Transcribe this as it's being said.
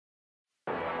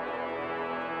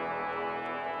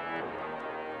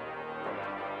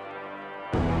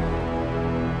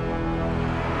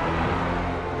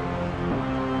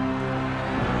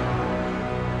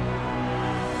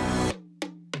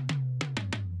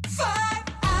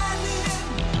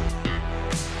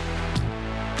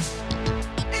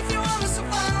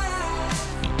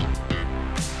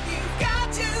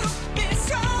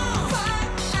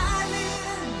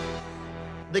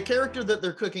the character that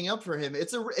they're cooking up for him,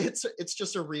 it's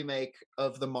just a remake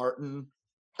of the Martin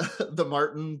the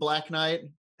Martin Black Knight.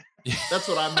 That's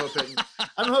what I'm hoping.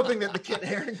 I'm hoping that the Kit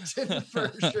Harington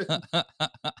version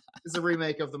is a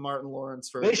remake of the Martin Lawrence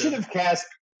They should version. have cast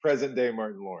present day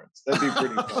Martin Lawrence. That'd be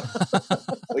pretty fun.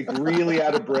 Like really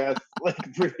out of breath. Like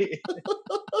pretty.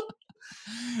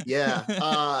 Yeah.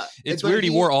 It's But weird. He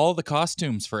wore all the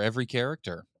costumes for every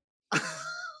character.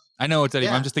 I know it's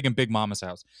Yeah. I'm just thinking Big Mama's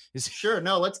House. Sure.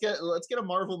 No, let's get a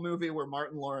Marvel movie where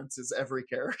Martin Lawrence is every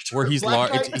character. Where he's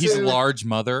Black Knight he's 2, large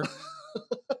mother.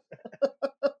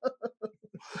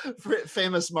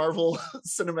 famous Marvel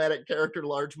cinematic character,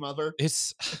 Large Mother.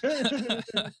 It's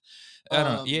I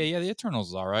don't know. Yeah, the Eternals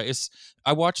is all right.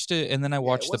 I watched it and then I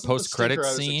watched the post-credit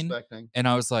scene and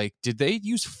I was like, did they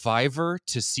use Fiverr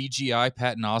to CGI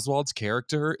Patton Oswalt's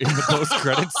character in the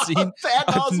post-credit scene?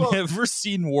 I've never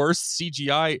seen worse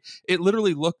CGI. It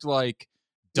literally looked like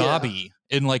Dobby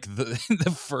in like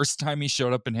the first time he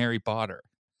showed up in Harry Potter.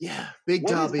 Yeah, big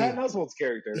What Dobby. is Patton Oswalt's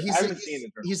character? I haven't seen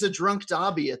it. He's a drunk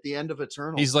Dobby at the end of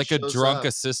Eternals. He's like a drunk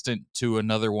assistant to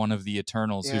another one of the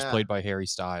Eternals who's Yeah. played by Harry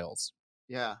Styles.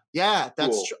 Yeah, that's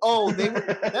Cool. true. Oh,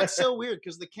 that's so weird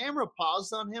because the camera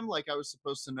paused on him like I was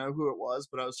supposed to know who it was,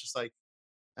 but I was just like,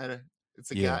 it's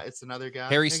a guy, it's another guy.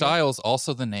 Harry Styles,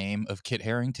 also the name of Kit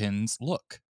Harington's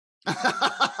look.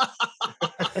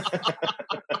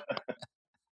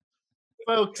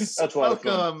 Folks, That's a lot of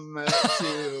fun. welcome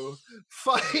to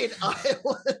Fight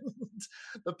Island,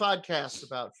 the podcast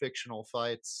about fictional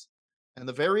fights and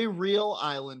the very real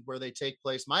island where they take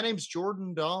place. My name's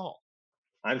Jordan Dahl.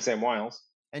 I'm Sam Wiles.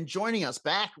 And joining us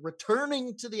back,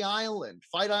 returning to the island,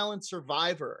 Fight Island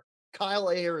survivor, Kyle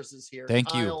Ayers is here. Thank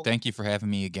Kyle, you. Thank you for having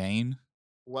me again.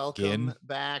 Welcome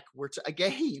back. We're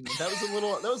again. That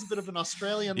was a bit of an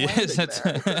Australian Yes,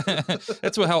 landing there.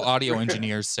 that's how audio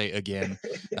engineers say again.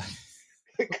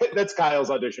 That's Kyle's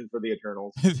audition for the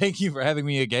Eternals. Thank you for having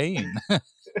me again. I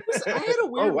had a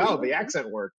weird Oh wow, week. the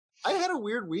accent worked. I had a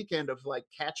weird weekend of like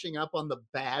catching up on the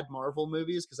bad Marvel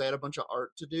movies because I had a bunch of art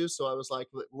to do. So I was like,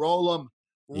 roll them.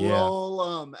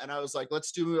 And I was like,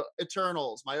 let's do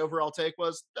Eternals. My overall take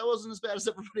was that wasn't as bad as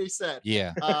everybody said.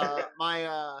 Yeah.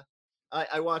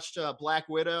 I watched Black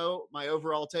Widow. My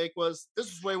overall take was this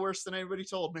was way worse than anybody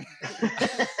told me.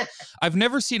 I've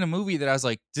never seen a movie that I was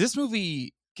like, this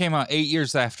movie came out 8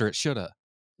 years after it should have.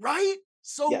 Right?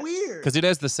 So Yes. weird. Because it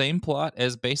has the same plot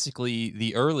as basically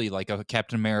the early, like a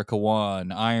Captain America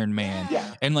 1, Iron Man.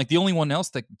 Yeah. And like the only one else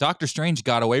that Doctor Strange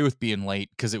got away with being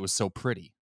late because it was so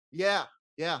pretty. Yeah.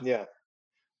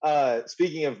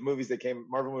 Speaking of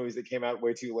Marvel movies that came out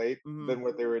way too late than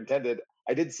what they were intended,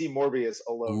 I did see Morbius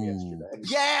alone yesterday.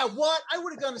 Yeah, what? I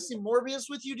would have gone to see Morbius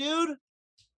with you, dude.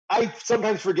 I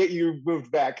sometimes forget you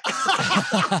moved back.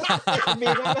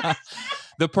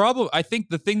 The problem, I think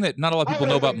the thing that not a lot of people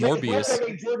know about Morbius. I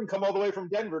made Jordan come all the way from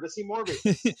Denver to see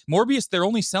Morbius. Morbius, they're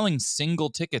only selling single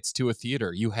tickets to a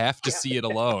theater. You have to see it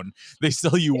alone. They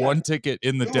sell you one ticket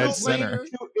in the dead center.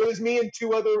 It was me and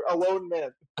two other alone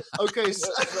men. Okay, so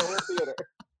The whole theater.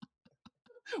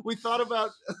 we thought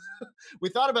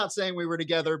about saying we were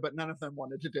together, but none of them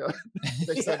wanted to do it.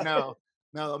 They said no.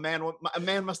 No, a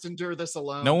man must endure this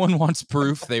alone. No one wants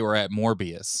proof they were at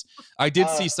Morbius. I did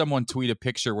see someone tweet a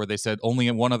picture where they said only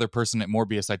one other person at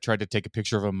Morbius. I tried to take a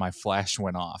picture of him. My flash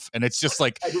went off. And it's just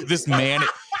like this man.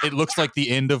 It looks like the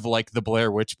end of like the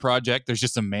Blair Witch Project. There's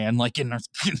just a man like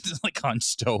like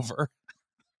hunched over.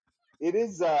 It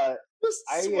is. Just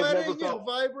I have sweating never felt- and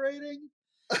vibrating.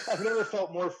 I've never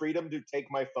felt more freedom to take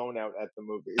my phone out at the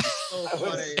movies. So I was-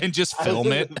 funny. And just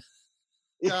film it.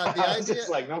 God, the I was idea- just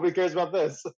like, nobody cares about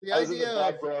this. The I was in the idea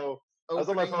back of row. I was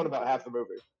on my phone about half the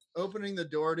movie. opening the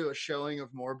door to a showing of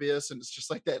Morbius, and it's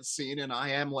just like that scene in I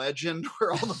Am Legend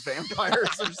where all the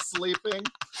vampires are sleeping.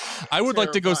 I would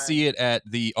like to go Terrifying. see it at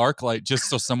the ArcLight just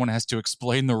so someone has to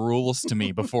explain the rules to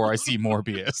me before I see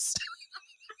Morbius.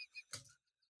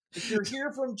 If you're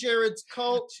here from Jared's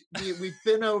cult, we've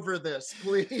been over this.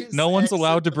 Please. No one's exit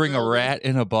allowed to the bring a building. rat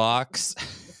in a box.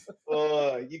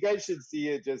 You guys should see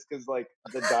it just because, like,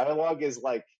 the dialogue is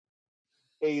like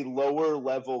a lower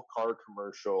level car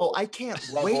commercial. Oh, I can't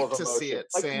level wait of to see emotion. it,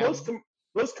 Like Sam.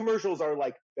 most commercials are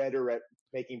like better at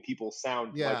making people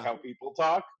sound Yeah. like how people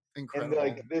talk, Incredible. and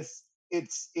like this,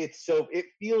 it's so it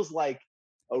feels like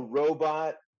a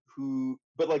robot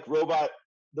but like robot.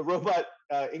 The robot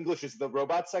English is the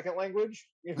robot's second language.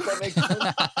 If that makes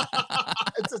sense.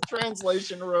 It's a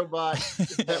translation robot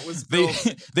that was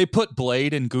built. They put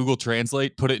Blade in Google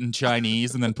Translate, put it in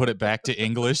Chinese, and then put it back to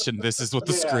English, and this is what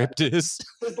the Yeah. script is.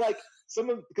 It's like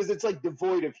because it's like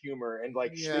devoid of humor and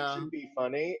like Yeah. should be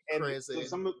funny and Crazy.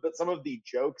 so some of the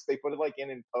jokes they put it like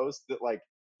in post that like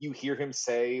you hear him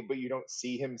say, but you don't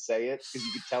see him say it, because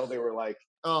you could tell they were like,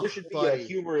 oh, there should be buddy. a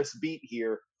humorous beat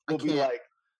here. We'll be like,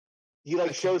 he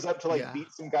like shows up to like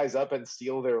beat some guys up and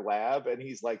steal their lab, and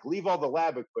he's like, leave all the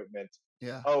lab equipment.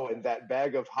 Yeah. Oh, and that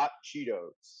bag of hot Cheetos.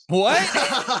 What?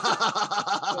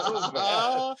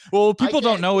 Well, people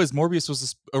don't know is Morbius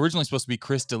was originally supposed to be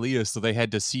Chris D'Elia, so they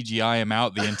had to CGI him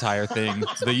out the entire thing.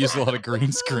 So they used a lot of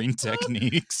green screen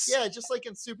techniques. Yeah, just like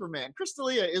in Superman. Chris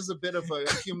D'Elia is a bit of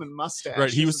a human mustache.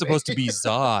 Right, he was supposed to be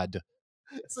Zod.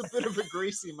 It's a bit of a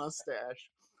greasy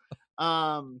mustache.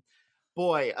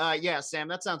 Boy, yeah, Sam,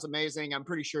 that sounds amazing. I'm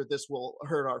pretty sure this will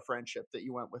hurt our friendship that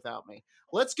you went without me.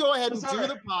 Let's go ahead and do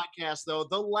the podcast, though.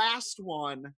 The last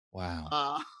one.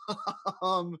 Wow.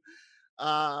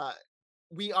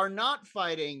 We are not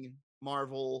fighting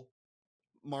Marvel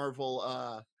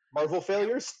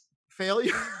failures?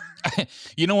 Failure?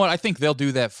 You know what? I think they'll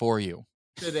do that for you.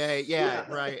 Today. Yeah,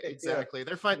 right. Exactly.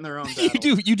 They're fighting their own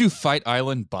battle. You do Fight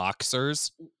Island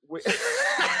boxers.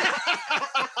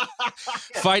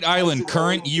 Fight Island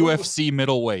current UFC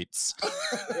middleweights.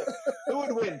 Who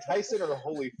would win, Tyson or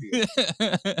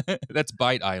Holyfield? That's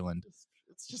Bite Island.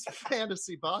 It's just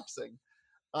fantasy boxing.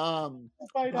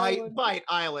 Fight Island. Fight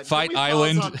Island. Fight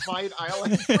Island. Fight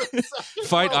Island.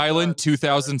 Fight Island.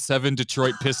 2007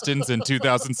 Detroit Pistons and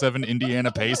 2007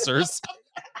 Indiana Pacers.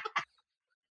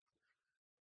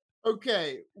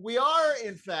 Okay, we are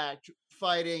in fact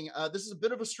fighting. This is a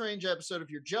bit of a strange episode if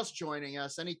you're just joining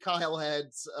us. Any Kyle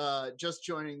heads just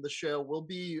joining the show will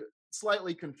be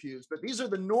slightly confused, but these are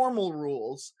the normal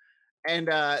rules. And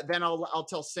then I'll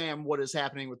tell Sam what is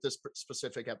happening with this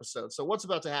specific episode. So what's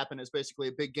about to happen is basically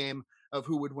a big game of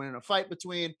who would win in a fight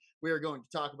between. We are going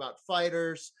to talk about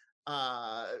fighters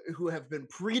who have been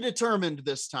predetermined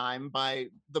this time by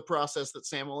the process that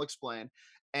Sam will explain.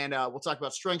 And we'll talk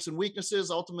about strengths and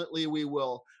weaknesses. Ultimately, we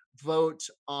will vote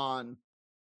on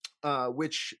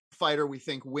which fighter we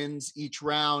think wins each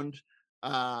round.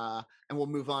 And we'll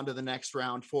move on to the next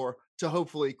round to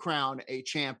hopefully crown a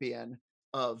champion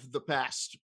of the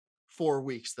past 4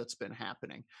 weeks that's been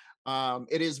happening.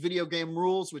 It is video game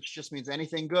rules, which just means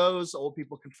anything goes. Old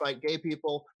people can fight gay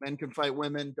people, men can fight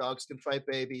women, dogs can fight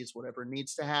babies, whatever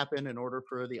needs to happen in order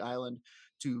for the island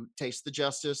to taste the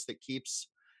justice that keeps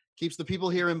the people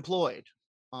here employed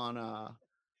on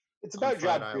it's about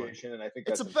job creation, and I think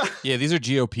that's yeah, these are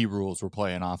GOP rules we're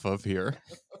playing off of here.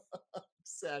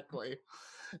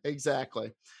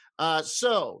 Exactly.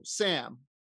 So Sam,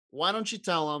 why don't you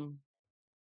tell them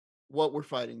what we're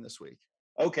fighting this week?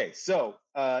 Okay, so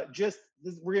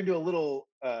we're gonna do a little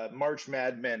March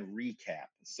Mad Men recap.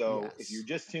 So if you're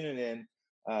just tuning in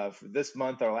for this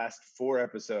month, our last 4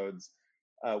 episodes,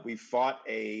 we fought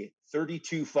a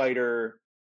 32 fighter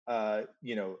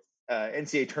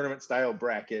NCAA tournament style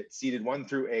bracket, seeded 1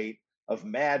 through 8 of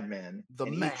Mad Men.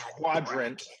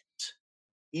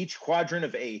 Each quadrant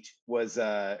of 8 was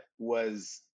a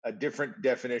different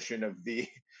definition of the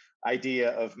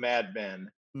idea of Mad Men.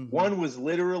 Mm-hmm. One was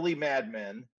literally Mad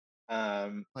Men,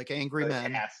 like angry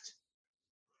men.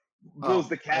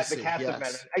 The cast of Mad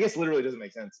Men. I guess literally doesn't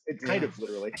make sense. It's kind of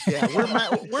literally. Yeah,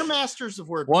 we're masters of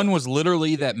word. One was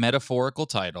literally that metaphorical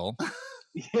title.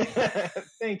 Yeah,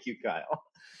 thank you, Kyle.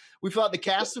 We fought the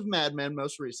cast of Mad Men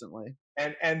most recently,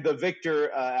 and the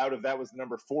victor out of that was the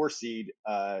number 4 seed,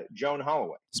 Joan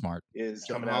Holloway. Smart is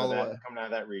coming out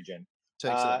of that region.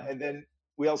 And then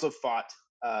we also fought,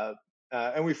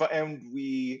 and we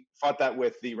fought that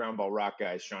with the Round Ball Rock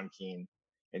guys, Sean Keane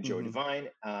and Joey Devine.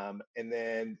 And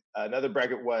then another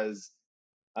bracket was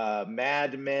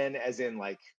Mad Men, as in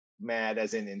like mad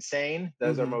as in insane.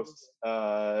 Those are most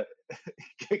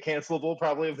cancelable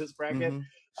probably of this bracket.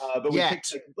 But we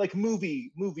picked like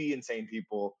movie insane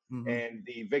people, and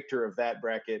the victor of that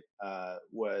bracket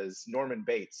was Norman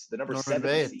Bates, the number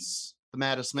 7 seed, the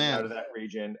maddest man out of that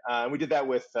region. We did that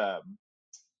with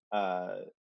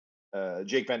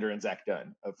Jake Bender and Zach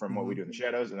Dunn from What We Do in the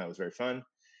Shadows, and that was very fun.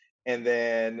 And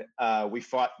then we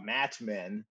fought Matt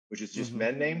Men, which is just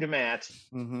men named Matt,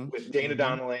 with Dana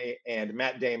Donnelly and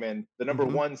Matt Damon, the number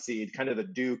 1 seed, kind of the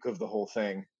Duke of the whole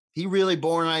thing. He really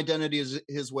Born Identity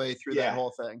his way through that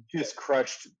whole thing. Just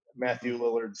crushed Matthew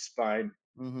Lillard's spine.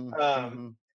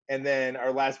 And then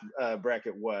our last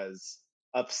bracket was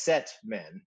Upset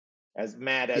Men, as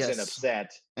mad as in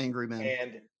upset. Angry men.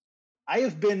 And I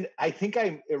think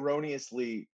I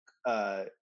erroneously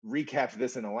recapped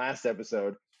this in the last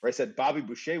episode where I said Bobby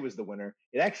Boucher was the winner.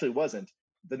 It actually wasn't.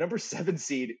 The number 7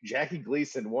 seed, Jackie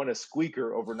Gleason, won a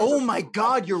squeaker over number 4. Oh my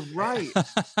God, you're right.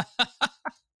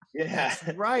 Yeah,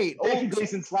 that's right. Jackie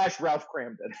Gleason / Ralph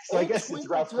Cramden. So I guess it's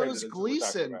Ralph Cramden.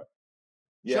 Gleason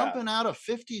jumping out of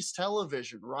 50s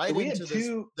television right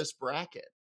into this bracket.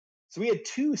 So we had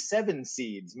 2 7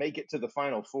 seeds make it to the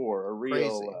Final Four. A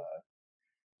real,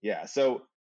 yeah. So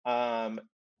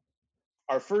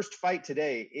our first fight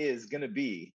today is going to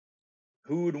be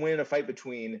who would win a fight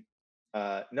between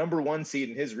number 1 seed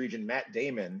in his region, Matt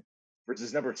Damon,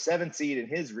 versus number 7 seed in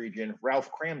his region, Ralph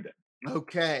Kramden.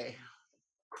 Okay.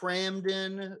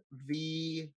 Kramden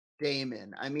v.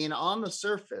 Damon. I mean, on the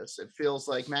surface, it feels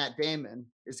like Matt Damon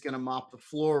is going to mop the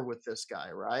floor with this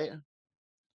guy, right?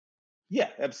 Yeah,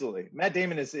 absolutely. Matt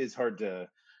Damon is hard to.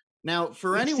 Now,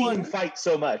 for anyone seen him fight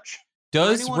so much,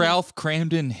 does Ralph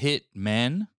Kramden hit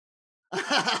men?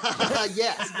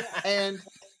 Yes, and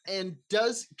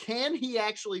can he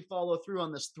actually follow through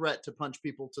on this threat to punch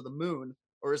people to the moon,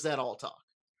 or is that all talk?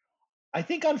 I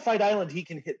think on Fight Island he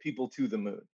can hit people to the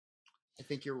moon. I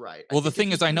think you're right. Well, the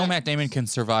thing is, I know Matt Damon can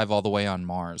survive all the way on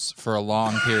Mars for a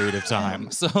long period of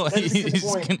time. So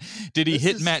did he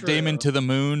hit Matt Damon to the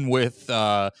moon with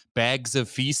bags of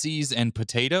feces and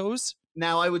potatoes?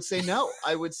 Now, I would say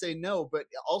no. But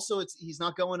also he's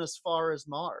not going as far as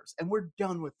Mars. And we're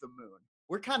done with the moon.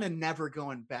 We're kind of never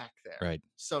going back there. Right.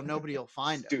 So nobody will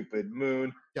find Stupid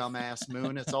moon. Dumbass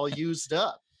moon. It's all used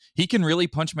up. He can really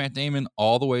punch Matt Damon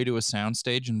all the way to a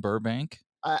soundstage in Burbank.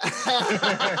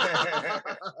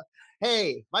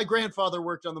 Hey, my grandfather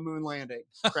worked on the moon landing.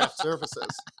 Craft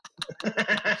Services.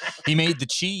 He made the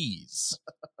cheese.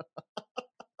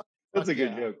 That's a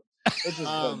good joke. That's just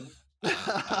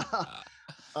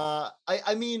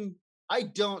I mean, I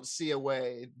don't see a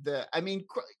way that, I mean,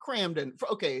 Kramden.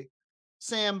 Okay,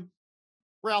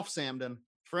 Ralph Samden.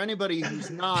 For anybody who's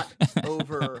not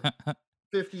over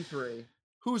 53,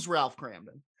 who's Ralph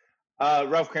Kramden?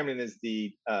 Ralph Kramden is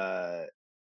the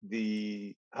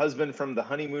husband from The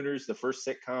Honeymooners, the first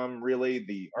sitcom, really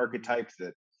the archetype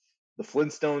that the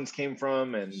Flintstones came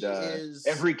from, and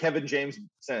every Kevin James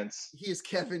since. He is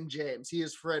Kevin James. He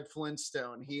is Fred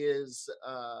Flintstone. He is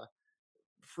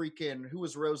freaking, who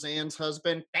was Roseanne's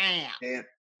husband?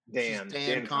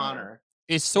 Dan Connor.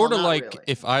 It's sort of like really.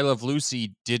 If I Love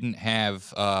Lucy didn't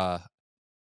have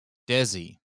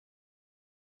Desi.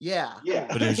 Yeah.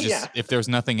 But it was just if there was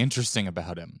nothing interesting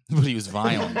about him, but he was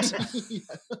violent.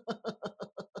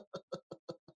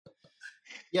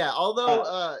 Yeah,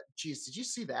 although, geez, did you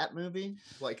see that movie?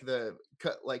 Like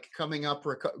growing up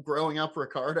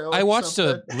Ricardo? I watched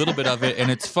a little bit of it, and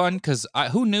it's fun because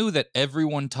who knew that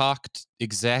everyone talked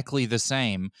exactly the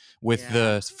same with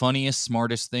the funniest,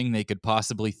 smartest thing they could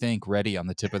possibly think ready on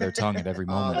the tip of their tongue at every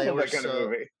moment.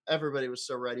 Everybody was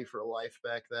so ready for life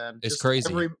back then. It's just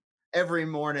crazy. Every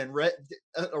morning,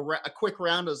 a quick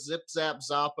round of zip zap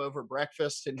zop over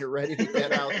breakfast, and you're ready to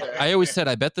get out there. I always said,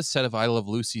 I bet the set of I Love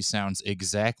Lucy sounds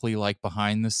exactly like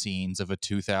behind the scenes of a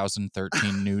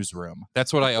 2013 newsroom.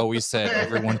 That's what I always said.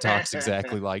 Everyone talks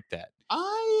exactly like that.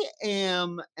 I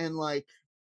am, and like,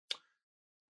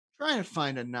 trying to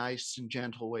find a nice and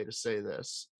gentle way to say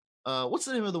this. What's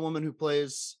the name of the woman who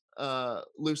plays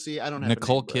Lucy? I don't have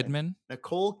Nicole Kidman.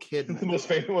 Nicole Kidman,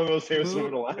 one of the most famous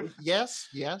women alive. Yes.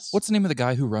 What's the name of the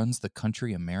guy who runs the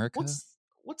Country America?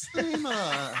 What's the name?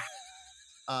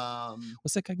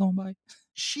 What's that guy going by?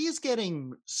 She's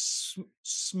getting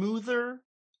smoother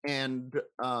and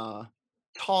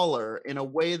taller in a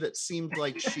way that seems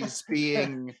like she's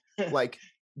being like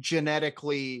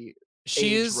genetically.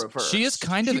 She is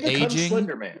kind of aging.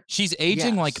 She's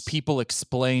aging like people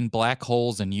explain black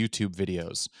holes in YouTube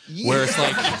videos. Yeah. Where it's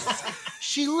like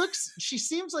she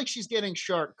seems like she's getting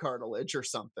shark cartilage or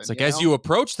something. It's like as you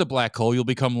approach the black hole, you'll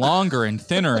become longer and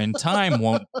thinner, and time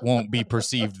won't be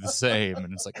perceived the same.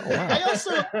 And it's like, oh, wow.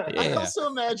 I also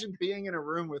imagine being in a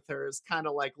room with her is kind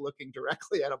of like looking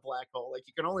directly at a black hole. Like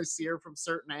you can only see her from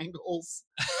certain angles.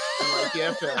 And like you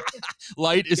have to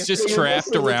light is just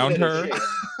trapped around her.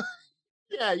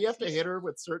 Yeah, you have to hit her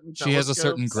with certain telescopes. She has a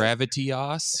certain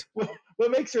gravity-os.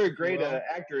 What makes her a great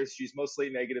actor is she's mostly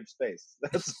negative space.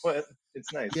 That's what,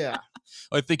 it's nice. Yeah.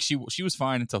 I think she was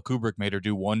fine until Kubrick made her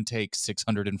do one take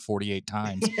 648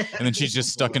 times. And then she's just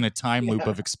stuck in a time loop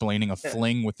of explaining a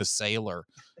fling with a sailor.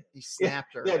 He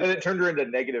snapped her. Yeah, then it turned her into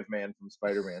Negative Man from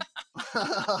Spider-Man.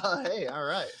 Hey, all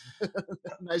right.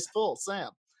 Nice pull,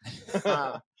 Sam.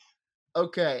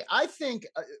 Okay, I think,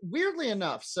 weirdly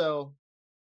enough, so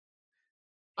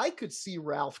I could see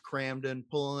Ralph Kramden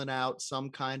pulling out some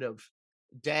kind of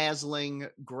dazzling,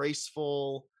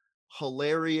 graceful,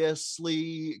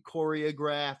 hilariously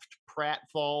choreographed,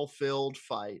 pratfall-filled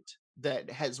fight that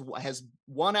has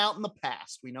won out in the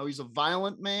past. We know he's a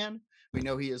violent man. We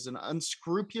know he is an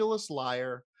unscrupulous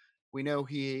liar. We know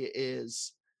he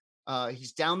is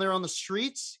he's down there on the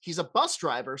streets. He's a bus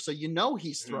driver, so you know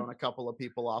he's thrown a couple of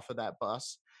people off of that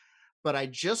bus. But I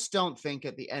just don't think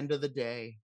at the end of the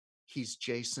day he's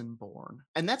Jason Bourne.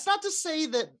 And that's not to say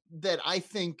that I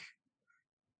think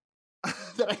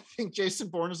that I think Jason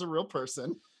Bourne is a real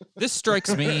person. This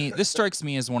strikes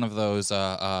me as one of those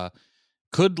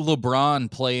could LeBron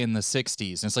play in the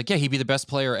 60s? And it's like, yeah, he'd be the best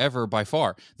player ever by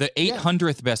far. The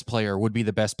 800th best player would be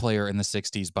the best player in the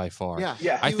 60s by far.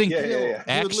 Yeah. I think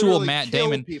actual Matt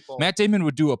Damon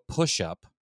would do a push-up.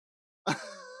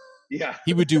 Yeah.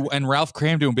 He would do, and Ralph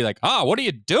Kramden would be like, what are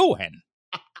you doing?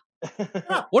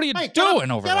 What are you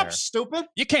doing over there? Get up, stupid.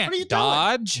 You can't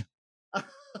dodge.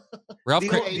 Ralph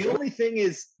the only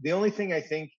thing I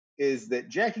think is that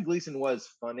Jackie Gleason was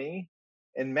funny,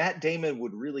 and Matt Damon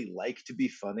would really like to be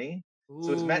funny. Ooh.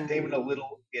 So is Matt Damon a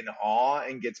little in awe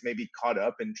and gets maybe caught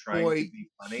up in trying to be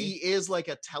funny? He is like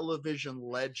a television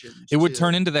legend. It would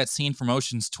turn into that scene from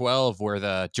Ocean's 12 where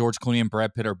the George Clooney and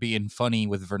Brad Pitt are being funny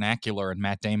with vernacular, and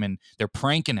Matt Damon, they're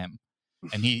pranking him,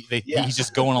 and he's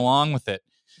just going along with it.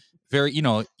 Very,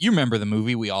 you remember the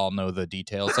movie. We all know the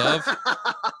details of.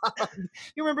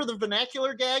 You remember the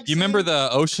vernacular gags? You remember the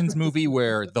Ocean's movie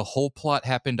where the whole plot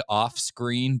happened off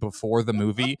screen before the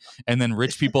movie, and then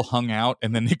rich people hung out,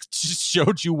 and then it just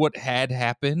showed you what had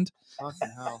happened?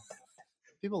 Fucking hell.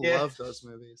 People love those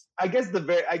movies. I guess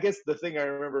the thing I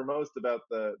remember most about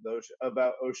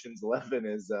about Ocean's 11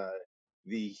 is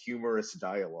the humorous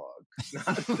dialogue,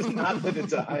 not that it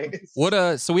dies.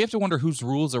 So we have to wonder whose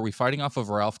rules are we fighting off of?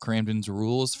 Ralph Kramden's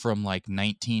rules from like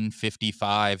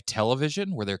 1955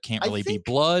 television, where there can't really be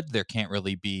blood, there can't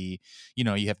really be,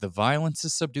 you have the violence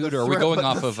is subdued, or are we going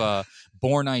off of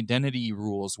Bourne Identity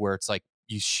rules where it's like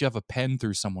you shove a pen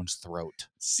through someone's throat?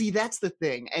 See, that's the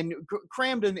thing, and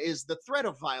Kramden is the threat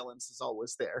of violence is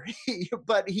always there,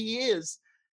 but he is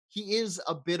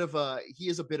a bit of a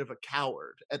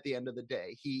coward at the end of the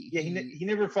day. He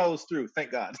never follows through,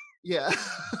 thank God. Yeah.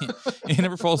 He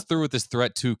never follows through with his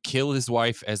threat to kill his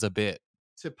wife as a bit.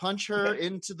 To punch her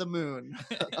into the moon.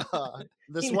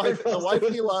 The wife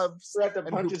he loves. Threat to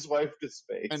punch his wife to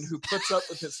space. And who puts up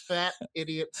with his fat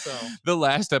idiot self. The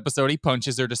last episode, he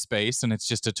punches her to space, and it's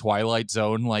just a Twilight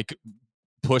Zone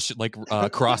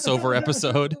crossover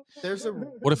episode.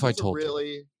 What if I told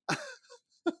you?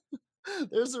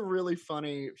 There's a really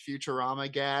funny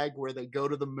Futurama gag where they go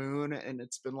to the moon and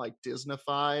it's been like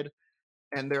Disneyfied,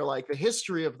 and they're like the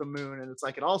history of the moon, and it's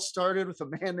like it all started with a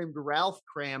man named Ralph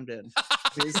Kramden.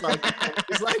 He's like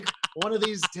one of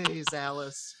these days,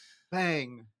 Alice,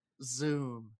 bang,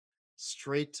 zoom,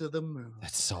 straight to the moon.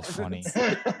 That's so funny.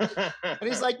 And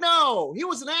he's like, no, he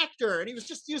was an actor and he was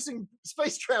just using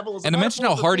space travel as a and imagine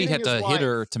how hard he had to hit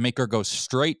her to make her go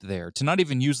straight there, to not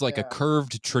even use like a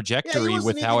curved trajectory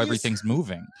with how everything's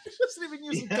moving. He wasn't even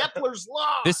using Kepler's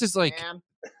law. This is like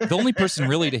the only person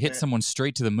really to hit someone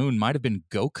straight to the moon might have been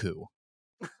Goku.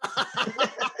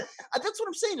 That's what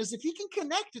I'm saying, is if he can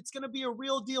connect, it's going to be a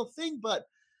real deal thing. But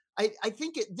I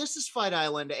think this is Fight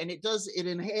Island, and it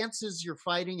enhances your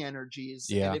fighting energies.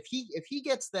 Yeah. And if he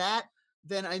gets that,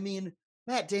 then I mean,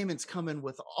 Matt Damon's coming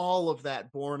with all of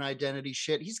that Bourne Identity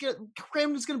shit.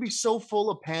 Kramden's gonna be so full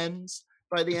of pens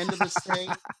by the end of this thing.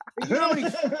 You know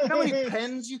how many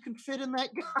pens you can fit in that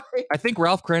guy? I think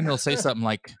Ralph Kramden will say something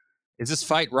like, "Is this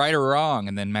fight right or wrong?"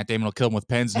 And then Matt Damon will kill him with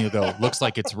pens, and he'll go, "Looks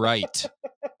like it's right."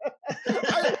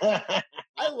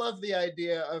 I love the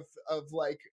idea of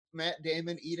like Matt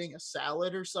Damon eating a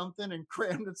salad or something, and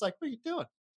Kramden's like, "What are you doing?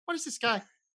 What is this guy?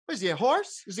 What is he, a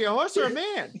horse? Is he a horse or a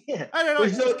man?" Yeah. I don't know.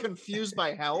 He's just confused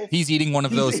by health. He's eating one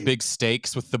of those big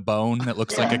steaks with the bone that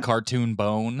looks like a cartoon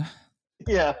bone.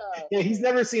 Yeah. He's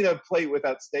never seen a plate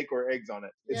without steak or eggs on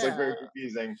it. It's like very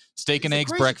confusing. Steak and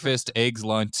eggs breakfast, eggs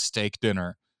lunch, steak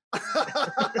dinner. 3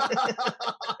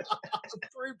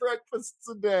 breakfasts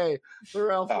a day, the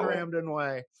Ralph Kramden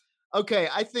way. Okay,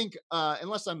 I think,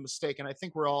 unless I'm mistaken, I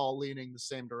think we're all leaning the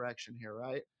same direction here,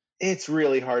 right? It's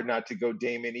really hard not to go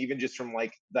Damon, even just from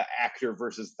like the actor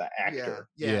versus the actor.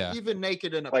 Yeah. Even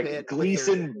naked in a like pit.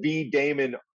 Gleason v.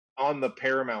 Damon on the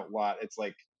Paramount lot. It's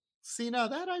like, see, now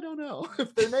that I don't know.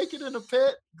 If they're naked in a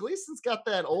pit, Gleason's got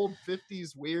that old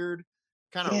 50s weird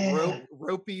kind of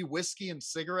ropey whiskey and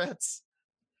cigarettes.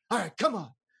 All right, come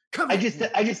on. I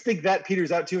just think that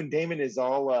peters out too, and Damon is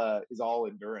all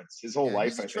endurance. His whole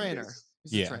life, he's a trainer.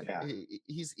 He's a trainer.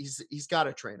 He's got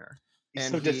a trainer. He's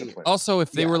so disciplined. Also,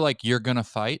 if they were like, "You're gonna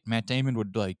fight," Matt Damon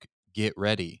would like get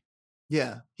ready.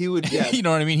 Yeah, he would. Yeah. You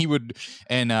know what I mean? He would,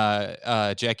 and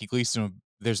Jackie Gleason.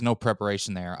 There's no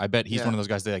preparation there. I bet he's one of those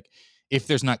guys that like, if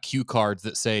there's not cue cards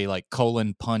that say like :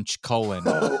 punch :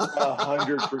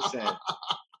 100%.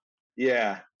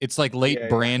 Yeah. It's like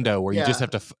Brando where you just have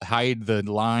to hide the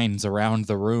lines around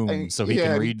the room so he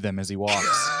can read them as he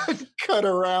walks. Cut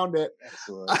around it.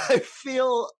 Excellent. I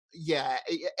feel,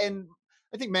 and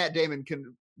Matt Damon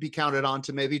can be counted on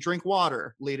to maybe drink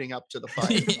water leading up to the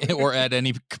fight, or at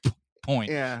any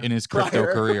point in his crypto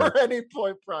career, or any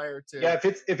point prior to. Yeah,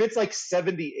 if it's like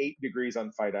 78 degrees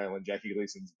on Fight Island, Jackie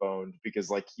Gleason's boned because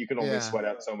like you can only sweat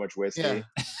out so much whiskey. Yeah.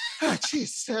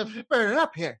 Jeez, burn it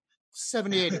up here.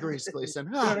 78 degrees, Gleason.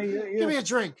 Give me a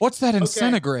drink. What's that in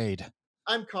centigrade?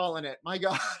 I'm calling it. My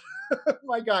God.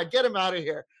 My God, get him out of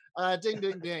here. Ding,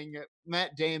 ding, ding.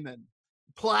 Matt Damon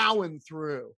plowing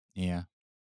through. Yeah.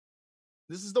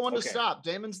 This is the one to stop.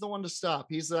 Damon's the one to stop.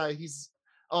 He's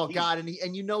God,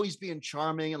 and you know he's being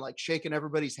charming and like shaking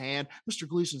everybody's hand. Mr.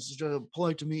 Gleason's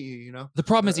polite to meet you, you know. The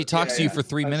problem is he talks to you for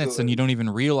 3 minutes and you don't even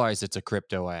realize it's a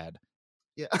crypto ad.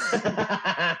 Yeah.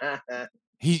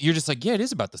 You're just like, yeah, it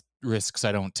is about the risks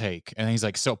I don't take. And he's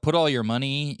like, so put all your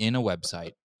money in a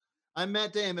website. I'm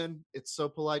Matt Damon. It's so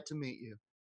polite to meet you.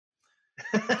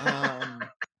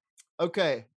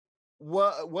 Okay.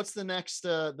 What's the next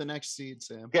seed,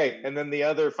 Sam? Okay, and then the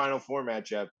other Final Four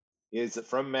matchup is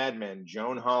from Mad Men,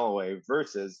 Joan Holloway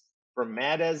versus from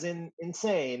Mad as in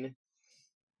insane,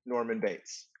 Norman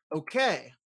Bates.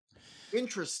 Okay.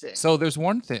 Interesting. So there's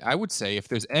one thing I would say, if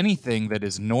there's anything that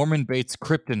is Norman Bates'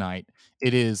 kryptonite,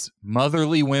 it is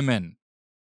motherly women.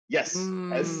 Yes.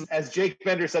 As Jake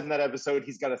Bender said in that episode,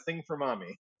 he's got a thing for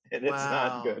mommy. And it's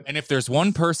not good. And if there's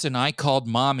one person I called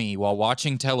mommy while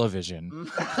watching television.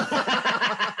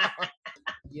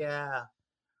 Yeah.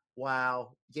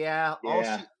 Wow. Yeah.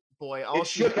 It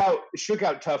shook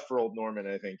out tough for old Norman,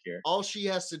 I think, here. All she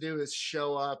has to do is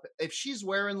show up. If she's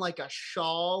wearing like a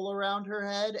shawl around her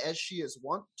head, as she is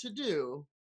wont to do,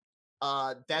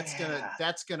 that's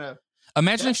gonna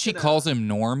imagine if she calls him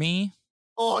Normie.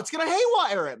 Oh, it's gonna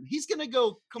haywire him. He's gonna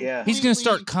go completely... He's gonna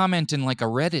start commenting like a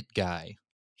Reddit guy.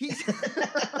 He's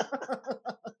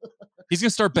gonna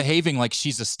start behaving like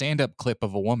she's a stand-up clip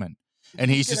of a woman.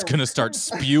 And he's just gonna start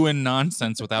spewing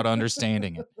nonsense without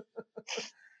understanding it.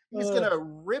 He's gonna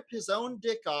rip his own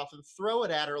dick off and throw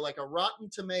it at her like a rotten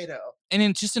tomato. And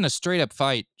in a straight-up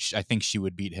fight, I think she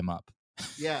would beat him up.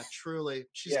 Yeah, truly.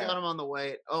 She's got him on the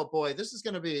weight. Oh boy, I think this is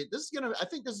gonna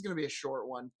be a short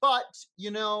one. But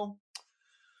you know,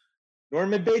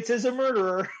 Norman Bates is a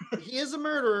murderer. He is a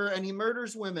murderer and he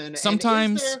murders women.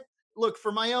 Sometimes look,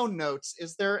 for my own notes,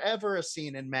 is there ever a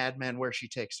scene in Mad Men where she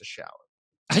takes a shower?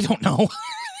 I don't know.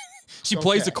 She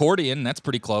plays accordion. That's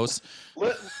pretty close.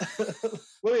 Let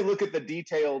me look at the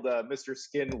detailed Mr.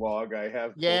 Skin log I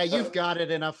have. Yeah, you've got it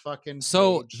in a fucking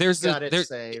So page. there's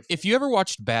if you ever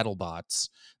watched BattleBots,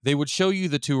 they would show you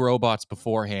the two robots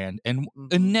beforehand, and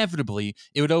inevitably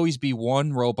it would always be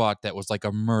one robot that was like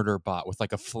a murder bot with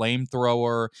like a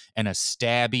flamethrower and a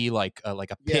stabby like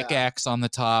a pickaxe on the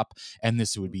top, and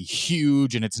this would be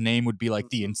huge, and its name would be like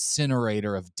the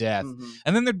incinerator of death.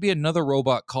 And then there'd be another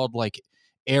robot called like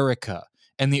Erica,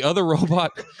 and the other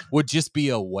robot would just be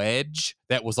a wedge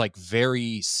that was like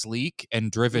very sleek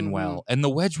and driven well, and the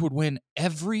wedge would win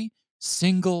every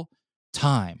single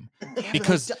time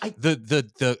because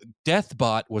the death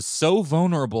bot was so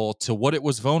vulnerable to what it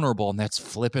was vulnerable, and that's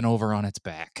flipping over on its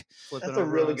back. That's a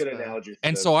really good analogy.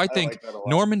 And so I think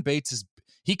Norman Bates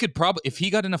he could probably, if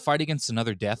he got in a fight against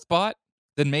another death bot,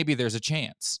 then maybe there's a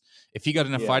chance. If he got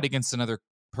in a fight against another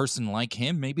person like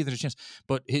him, maybe there's a chance.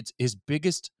 But his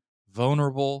biggest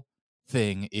vulnerable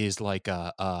thing is like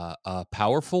a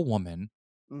powerful woman,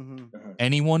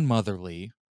 anyone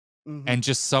motherly, and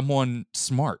just someone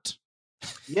smart.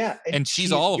 Yeah, and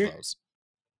she's all of those.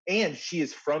 And she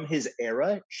is from his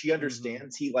era. She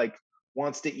understands. He like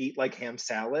wants to eat like ham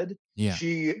salad. Yeah.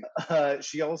 She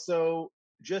also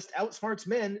just outsmarts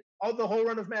men all the whole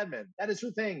run of Mad Men. That is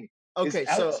her thing. Okay,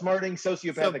 so outsmarting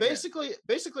sociopathic. So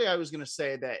basically, I was gonna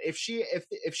say that if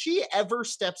she ever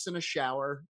steps in a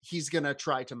shower, he's gonna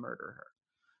try to murder her.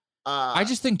 I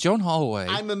just think Joan Holloway.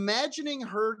 I'm imagining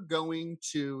her going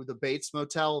to the Bates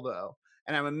Motel though,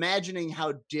 and I'm imagining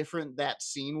how different that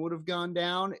scene would have gone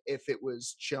down if it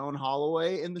was Joan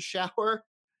Holloway in the shower.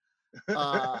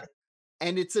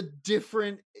 And it's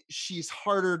she's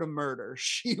harder to murder.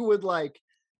 She would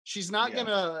she's not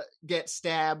gonna get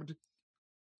stabbed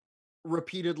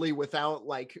repeatedly without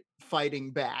like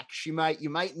fighting back. You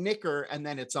might nick her and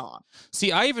then it's on.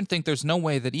 See, I even think there's no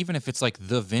way that even if it's like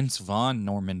the Vince Vaughn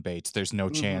Norman Bates, there's no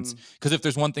chance. Because if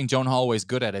there's one thing Joan Holloway's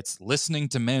good at, it's listening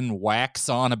to men wax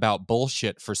on about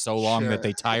bullshit for so long that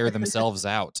they tire themselves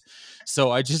out. So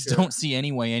I just don't see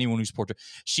any way anyone who's portrayed.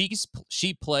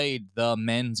 She played the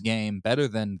men's game better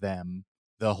than them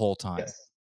the whole time. Yes.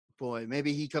 Boy,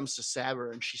 maybe he comes to stab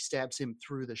her and she stabs him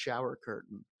through the shower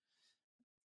curtain.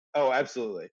 Oh,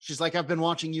 absolutely. She's like, I've been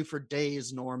watching you for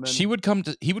days, Norman. He would come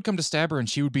to stab her, and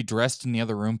she would be dressed in the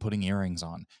other room putting earrings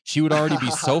on. She would already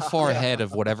be so far ahead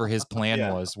of whatever his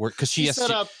plan was, because she has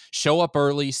to show up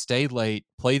early, stay late,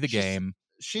 play the game.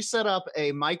 She set up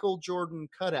a Michael Jordan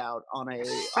cutout on a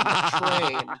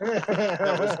train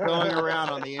that was going around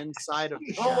on the inside of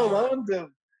the shower.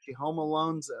 She home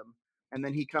alones him. And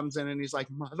then he comes in and he's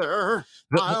like, "Mother,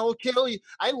 I'll kill you."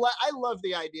 I love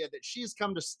the idea that she's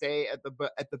come to stay at the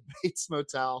Bates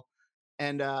Motel,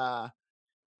 and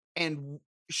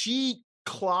she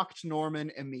clocked Norman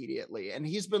immediately, and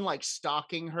he's been like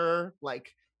stalking her,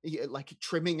 like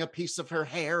trimming a piece of her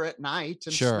hair at night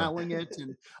and smelling it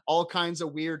and all kinds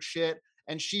of weird shit.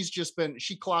 And she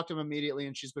clocked him immediately,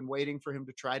 and she's been waiting for him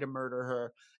to try to murder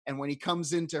her. And when he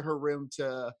comes into her room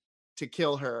to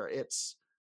kill her, it's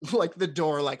like the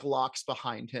door like locks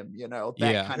behind him,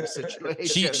 that kind of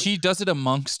situation. She does it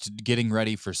amongst getting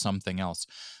ready for something else.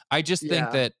 I just think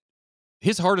that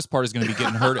his hardest part is going to be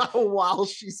getting her while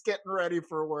she's getting ready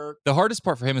for work. The hardest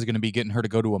part for him is going to be getting her to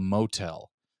go to a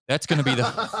motel. That's going to be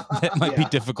that might be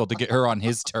difficult to get her on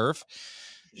his turf.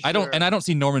 Sure. I don't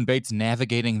see Norman Bates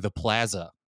navigating the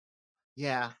plaza.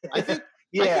 Yeah. I think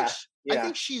I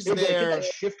think she's there. Get that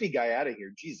shifty guy out of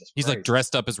here. Jesus He's Christ. Like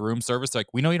dressed up as room service. Like,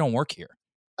 we know you don't work here.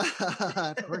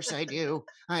 Of course I do.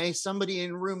 Somebody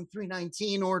in room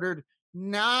 319 ordered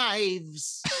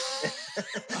knives.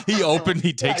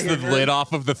 He takes the lid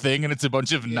off of the thing, and it's a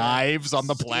bunch of knives on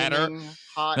the platter.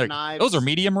 Hot knives. Those are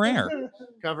medium rare.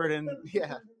 Covered in,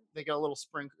 they got a little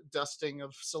dusting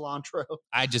of cilantro.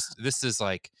 This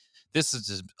is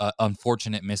just an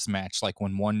unfortunate mismatch. Like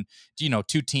when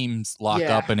two teams lock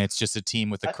up, and it's just a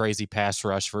team with a crazy pass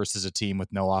rush versus a team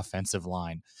with no offensive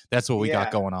line. That's what we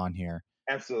got going on here.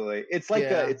 Absolutely. It's like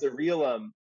it's a real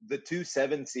the 2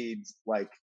 7 seeds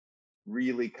like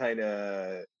really kind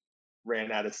of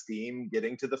ran out of steam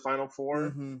getting to the Final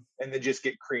Four, and then just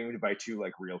get creamed by 2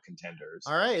 like real contenders.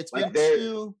 All right, it's been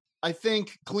 2, I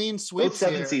think, clean sweeps. Both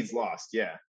 7 seeds lost.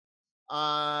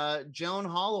 Joan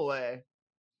Holloway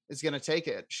is going to take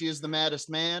it. She is the maddest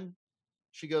man.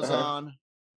 She goes on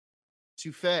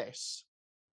to face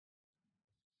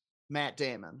Matt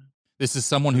Damon. This is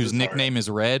someone whose nickname is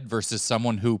Red versus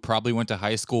someone who probably went to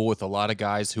high school with a lot of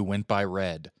guys who went by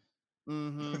Red.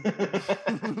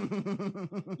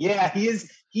 Yeah, he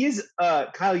is.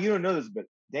 Kyle, you don't know this, but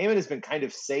Damon has been kind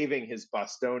of saving his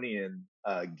Bostonian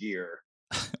gear.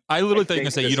 I literally think I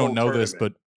say you don't know this,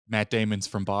 but Matt Damon's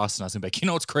from Boston. I was gonna be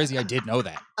like, what's crazy? I did know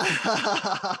that.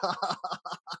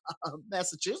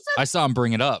 Massachusetts. I saw him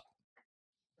bring it up.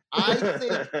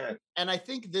 I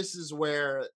think this is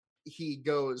where he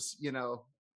goes,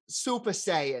 Super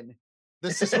Saiyan.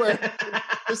 This is where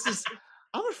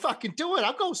I'm gonna fucking do it.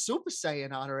 I'll go Super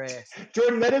Saiyan on her ass.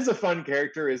 Jordan, that is a fun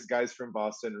character, is guys from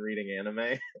Boston reading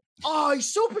anime. Oh,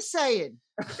 he's Super Saiyan.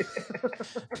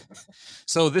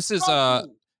 So this is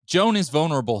Joan is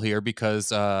vulnerable here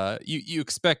because you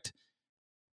expect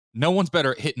no one's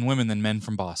better at hitting women than men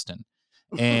from Boston.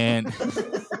 And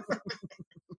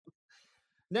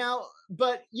now,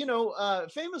 but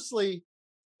famously,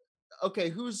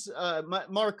 who's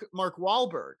Mark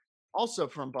Wahlberg, also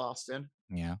from Boston.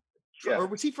 Yeah. Or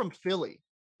was he from Philly?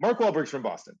 Mark Wahlberg's from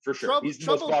Boston, for sure. He's the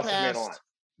most Boston man alive.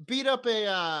 Beat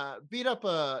up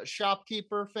a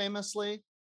shopkeeper famously.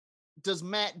 Does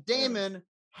Matt Damon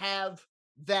have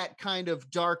that kind of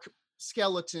dark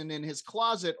skeleton in his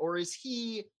closet, or is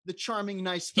he the charming,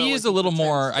 nice fella? He is a little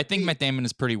more. I think Matt Damon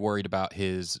is pretty worried about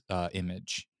his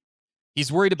image.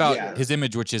 He's worried about his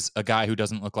image, which is a guy who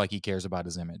doesn't look like he cares about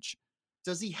his image.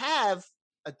 Does he have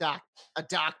a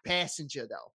dark passenger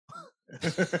though?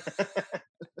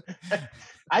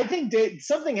 I think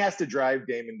something has to drive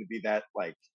Damon to be that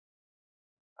like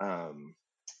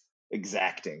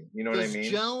exacting. You know what I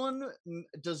mean?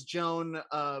 Does Joan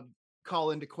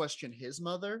call into question his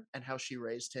mother and how she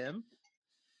raised him?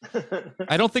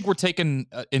 I don't think we're taking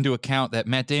into account that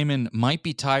Matt Damon might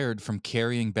be tired from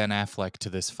carrying Ben Affleck to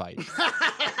this fight.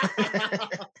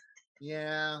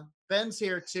 Yeah, Ben's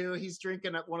here too. He's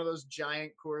drinking up one of those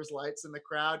giant Coors Lights in the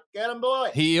crowd. Get him, boy.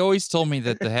 He always told me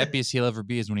that the happiest he'll ever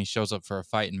be is when he shows up for a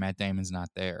fight and Matt Damon's not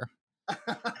there.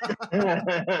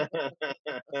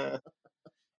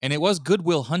 And it was Good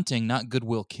Will Hunting, not Good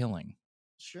Will Killing.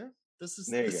 Sure. This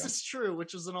is true,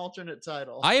 which is an alternate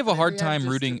title. I have a hard time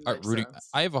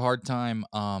I have a hard time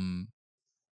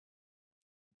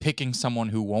picking someone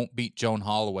who won't beat Joan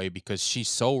Holloway because she's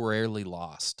so rarely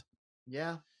lost.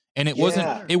 Yeah. And it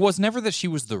was never that she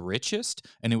was the richest,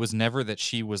 and it was never that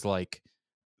she was like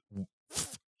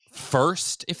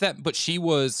first, but she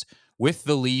was with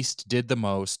the least, did the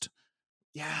most.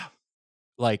 Yeah.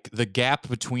 like the gap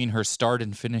between her start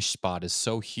and finish spot is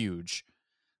so huge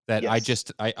that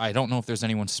I don't know if there's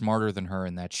anyone smarter than her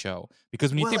in that show.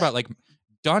 Because when you think about like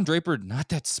Don Draper, not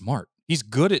that smart. He's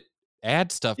good at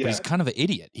ad stuff, but he's kind of an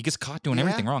idiot. He gets caught doing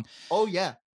everything wrong. Oh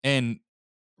yeah. And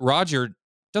Roger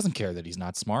doesn't care that he's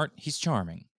not smart. He's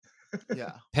charming.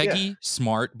 Yeah. Peggy,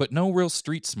 smart, but no real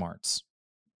street smarts.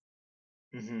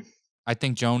 Mm-hmm. I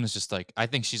think Joan is just like, I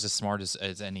think she's as smart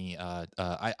as any.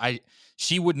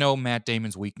 She would know Matt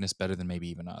Damon's weakness better than maybe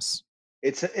even us.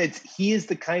 He is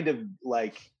the kind of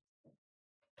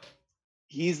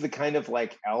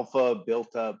like alpha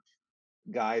built up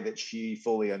guy that she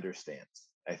fully understands,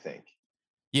 I think.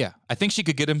 Yeah, I think she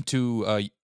could get him to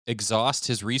exhaust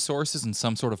his resources in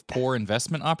some sort of poor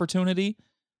investment opportunity.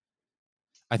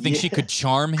 I think she could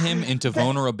charm him into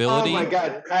vulnerability. Oh my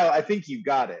God, Kyle, I think you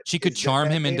got it. She could charm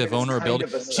him into vulnerability.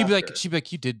 She'd be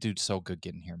like, you did do so good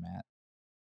getting here, Matt.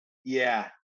 Yeah.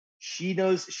 She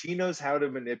knows how to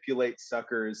manipulate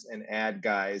suckers and ad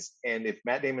guys. And if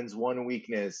Matt Damon's one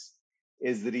weakness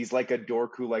is that he's like a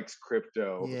dork who likes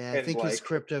crypto. Yeah, I think he's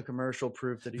crypto commercial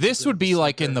proof that he's this would be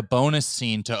like in the bonus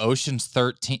scene to Ocean's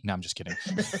 13. No, I'm just kidding.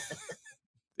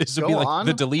 This would be like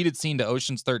the deleted scene to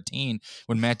Ocean's 13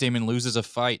 when Matt Damon loses a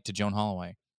fight to Joan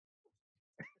Holloway.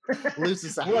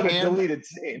 Loses a deleted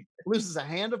scene. Loses a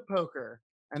hand of poker,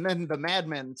 and then the Mad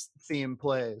Men theme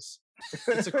plays.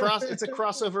 It's a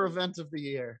crossover event of the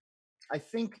year. I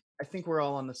think we're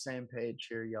all on the same page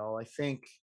here, y'all. I think,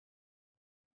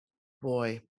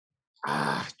 boy,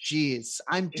 geez,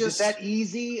 is it that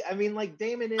easy? I mean, like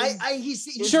Damon is.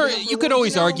 He's sure. You could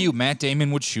always argue Matt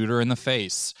Damon would shoot her in the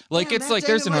face. Like it's like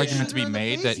there's an argument to be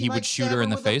made that he would shoot her in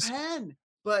the face.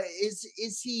 But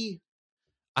is he?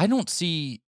 I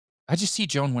just see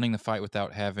Joan winning the fight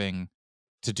without having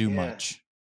to do much.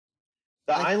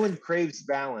 The island craves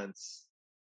balance,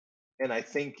 and I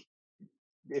think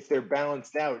if they're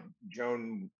balanced out,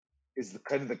 Joan is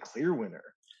kind of the clear winner.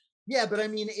 Yeah, but I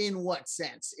mean, in what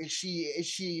sense?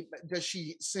 Does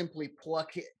she simply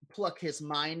pluck his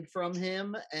mind from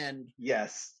him and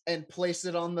place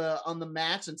it on the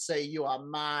mat and say, "You are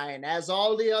mine, as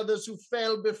all the others who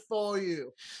fell before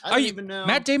you"? I don't even know.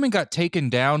 Matt Damon got taken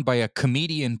down by a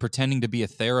comedian pretending to be a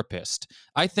therapist.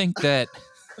 I think that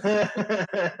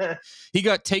he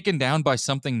got taken down by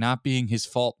something not being his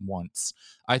fault once.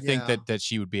 I think that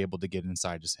she would be able to get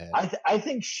inside his head. I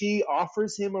think she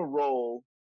offers him a role.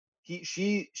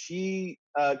 She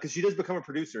because she does become a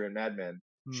producer in Mad Men.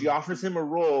 She offers him a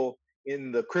role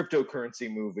in the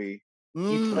cryptocurrency movie.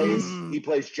 He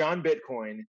plays John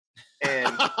Bitcoin,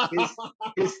 and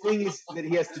his thing is that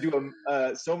he has to do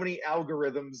so many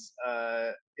algorithms.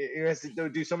 He has to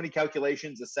do so many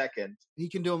calculations a second. He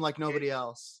can do them like nobody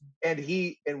else. And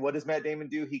what does Matt Damon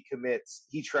do? He commits.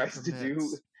 He tries to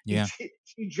do. Yeah.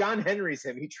 She John Henrys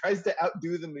him. He tries to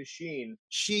outdo the machine.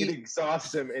 It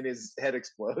exhausts him and his head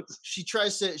explodes. She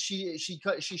tries to she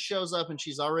shows up and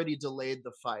she's already delayed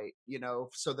the fight,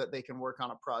 so that they can work on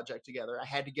a project together. I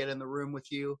had to get in the room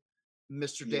with you,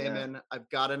 Mr. Damon. I've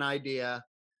got an idea.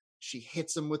 She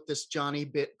hits him with this Johnny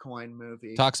Bitcoin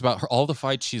movie. Talks about all the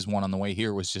fights she's won on the way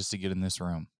here was just to get in this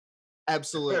room.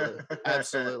 Absolutely.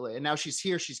 Absolutely. And now she's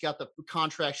here. She's got the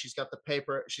contract. She's got the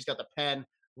paper. She's got the pen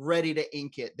ready to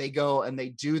ink it. They go and they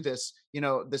do this,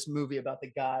 this movie about the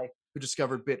guy who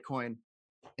discovered Bitcoin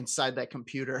inside that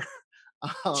computer.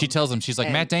 She tells him, she's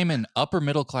like, Matt Damon, upper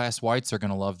middle class whites are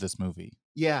going to love this movie.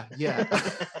 Yeah.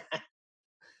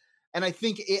 And I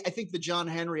think the John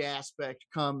Henry aspect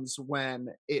comes when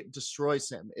it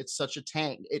destroys him. It's such a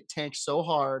tank. It tanks so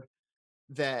hard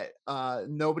that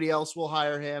nobody else will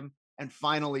hire him. And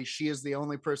finally, she is the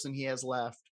only person he has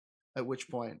left, at which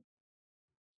point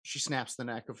she snaps the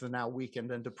neck of the now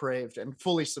weakened and depraved and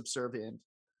fully subservient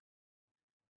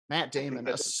Matt Damon,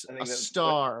 a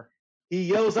star. He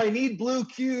yells, "I need blue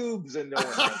cubes," and no one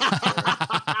has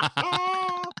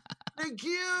the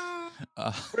cube.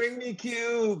 Bring me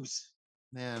cubes.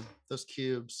 Man, those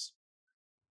cubes.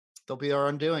 They'll be our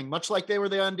undoing, much like they were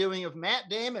the undoing of Matt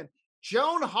Damon.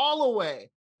 Joan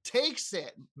Holloway takes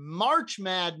it. March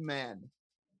Mad Men.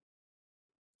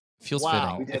 Feels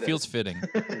fitting. It feels fitting.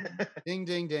 Ding,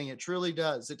 ding, ding. It truly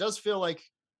does. It does feel like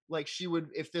she would,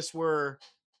 if this were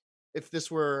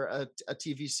a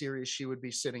TV series, she would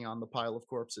be sitting on the pile of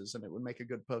corpses and it would make a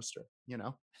good poster,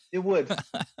 It would.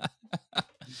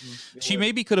 She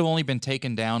maybe could have only been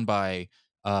taken down by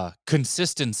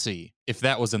consistency, if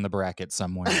that was in the bracket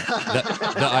somewhere.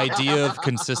 the idea of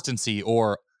consistency,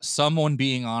 or someone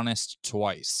being honest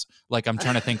twice. Like, I'm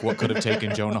trying to think what could have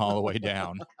taken Joan Holloway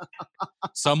down.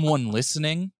 Someone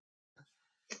listening.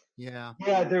 Yeah.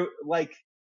 Yeah, they're like,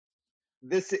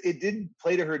 it did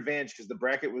play to her advantage because the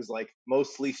bracket was like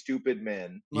mostly stupid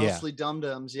men, mostly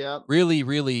dum-dums. Yeah,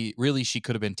 really, she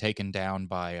could have been taken down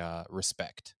by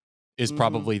Respect. Is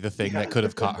probably the thing that could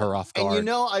have caught her off guard. And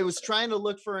I was trying to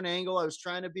look for an angle. I was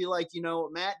trying to be like,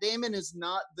 Matt Damon is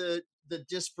not the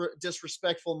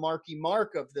disrespectful Marky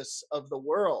Mark of the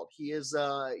world. He is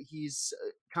he's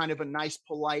kind of a nice,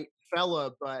 polite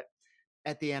fella, but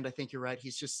at the end, I think you're right.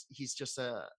 He's just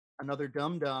another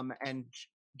dum-dum, and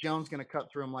Joan's gonna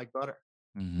cut through him like butter.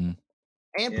 Mm-hmm.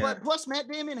 And plus, Matt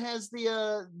Damon has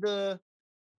the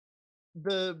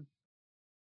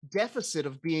deficit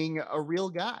of being a real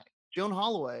guy. Joan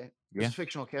Holloway is a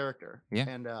fictional character,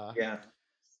 and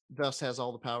thus has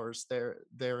all the powers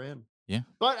therein. Yeah,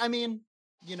 but I mean,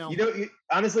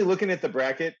 honestly, looking at the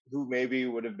bracket, who maybe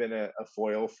would have been a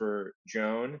foil for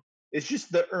Joan, it's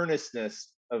just the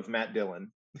earnestness of Matt Dillon.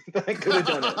 I could have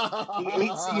done it. The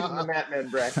 8 seed in the Matt Men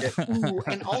bracket. Ooh,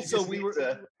 and also,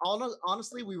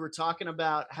 honestly, we were talking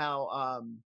about how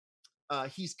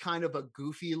he's kind of a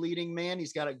goofy leading man.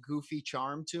 He's got a goofy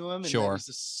charm to him, and he's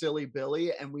a silly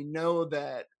Billy. And we know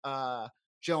that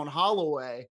Joan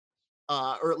Holloway,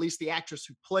 or at least the actress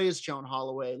who plays Joan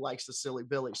Holloway, likes the silly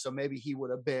Billy. So maybe he would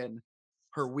have been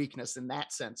her weakness in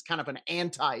that sense, kind of an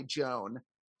anti-Joan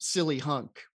silly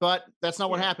hunk. But that's not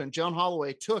what happened. Joan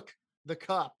Holloway took the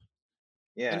cup.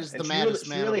 Yeah, and is the maddest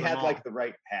man. She really had like the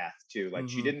right path too. Like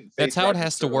she didn't. That's how it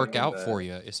has to work out for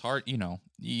you. It's hard, you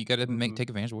got to take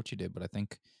advantage of what you did. But I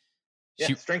think,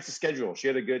 strength of schedule. She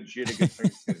had a good strength of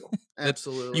schedule.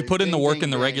 Absolutely. You put in the work in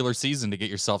the regular season to get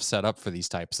yourself set up for these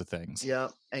types of things. Yeah,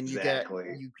 and you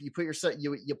put yourself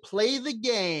you play the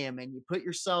game, and you put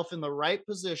yourself in the right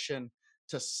position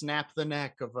to snap the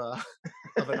neck of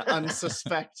an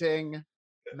unsuspecting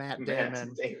Matt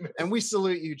Damon. And we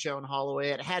salute you, Joan Holloway.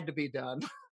 It had to be done.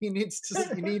 He needs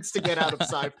to get out of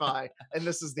sci-fi, and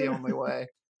this is the only way.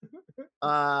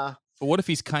 But what if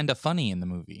he's kind of funny in the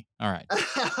movie? All right.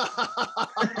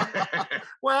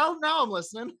 Well, now I'm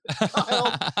listening.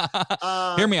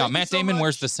 Hear me out. Matt Damon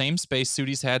wears the same spacesuit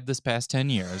he's had this past 10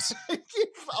 years.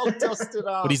 I'll dust it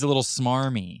off. But he's a little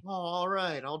smarmy. Oh, all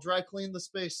right. I'll dry clean the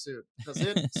spacesuit because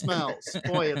it smells.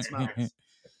 Boy, it smells.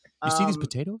 You see these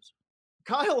potatoes?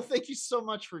 Kyle, thank you so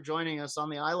much for joining us on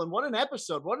the island. What an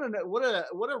episode! What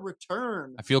a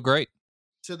return! I feel great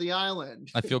to the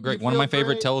island. I feel great. One of my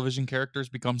favorite television characters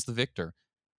becomes the victor.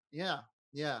 Yeah.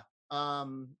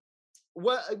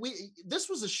 This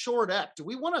was a short ep. Do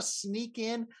we want to sneak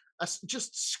in,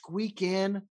 just squeak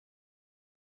in,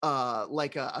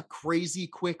 like a crazy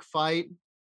quick fight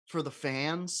for the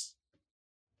fans?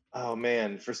 Oh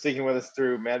man, for sticking with us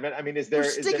through Mad Men. I mean, is there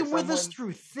sticking with us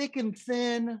through thick and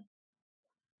thin?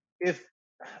 If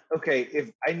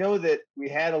I know that we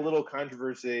had a little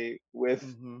controversy with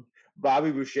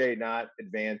Bobby Boucher not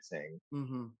advancing.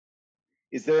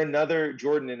 Is there another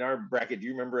Jordan in our bracket? Do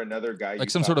you remember another guy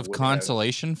like some sort of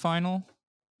consolation final?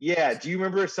 Yeah. Do you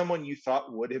remember someone you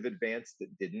thought would have advanced that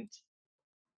didn't?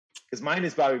 Because mine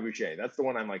is Bobby Boucher. That's the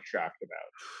one I'm like shocked about.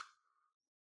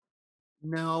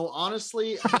 No,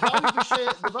 honestly,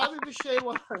 the Bobby Boucher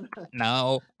one.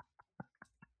 No.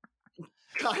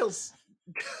 Kyle's.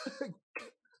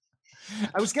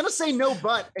 I was gonna say no,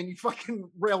 but and you fucking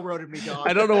railroaded me, dog.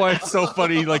 I don't know why it's so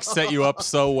funny. Like set you up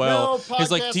so well. No,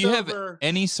 he's like, do you have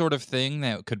any sort of thing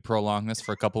that could prolong this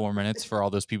for a couple more minutes for all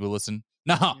those people who listen?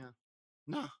 No.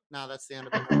 Yeah. No, that's the end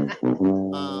of it.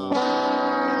 All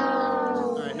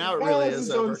right, now it really is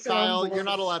over. Kyle, you're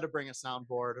not allowed to bring a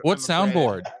soundboard. What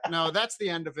soundboard? No, that's the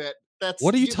end of it.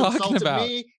 What are you talking about?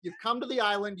 Me. You've come to the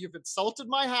island. You've insulted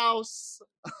my house.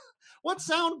 What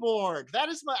soundboard? I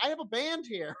have a band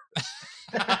here.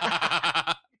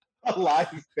 A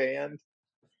live band.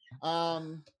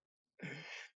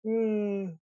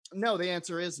 No, the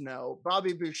answer is no.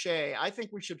 Bobby Boucher. I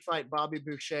think we should fight Bobby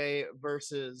Boucher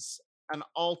versus an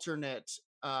alternate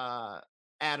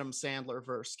Adam Sandler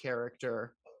verse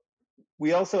character.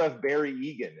 We also have Barry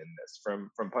Egan in this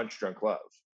from Punch Drunk Love.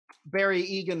 Barry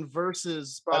Egan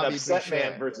versus Bobby an upset Boucher.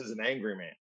 Man versus an angry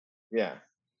man. Yeah.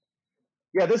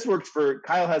 Yeah, this works for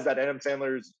Kyle. Has that Adam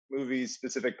Sandler's movies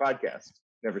specific podcast.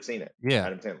 Never seen it. Yeah.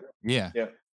 Adam Sandler. Yeah.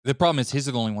 The problem is his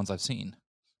are the only ones I've seen.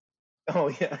 Oh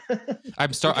yeah.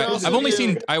 I've only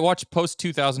seen. I watched post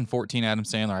 2014 Adam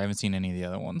Sandler. I haven't seen any of the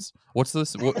other ones. What's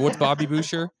this? What's Bobby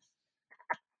Boucher?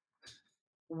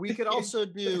 We could also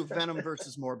do Venom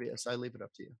versus Morbius. I leave it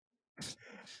up to you.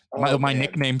 My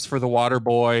nicknames for the Water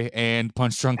Boy and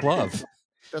Punch Drunk Love.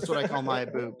 That's what I call my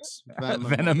boobs.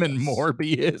 Venom and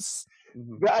Morbius.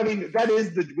 I mean, that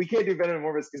is we can't do Venom and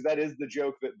Morbius because that is the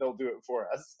joke that they'll do it for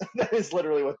us. That is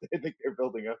literally what they think they're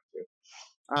building up to.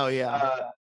 Oh yeah.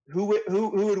 Who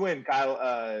would win,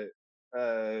 Kyle?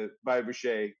 Bobby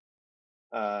Boucher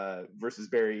versus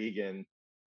Barry Egan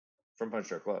from Punch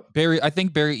Drunk Love. I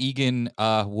think Barry Egan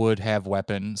would have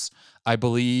weapons. I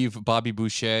believe Bobby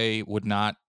Boucher would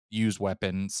not use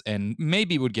weapons and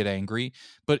maybe would get angry,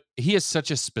 but he has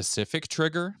such a specific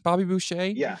trigger, Bobby Boucher.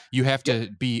 Yeah. You have to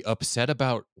be upset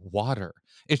about water.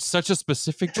 It's such a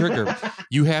specific trigger.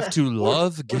 You have to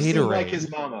love Gatorade. Like his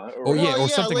mama. Or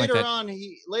something like that.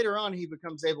 Later on, he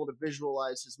becomes able to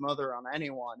visualize his mother on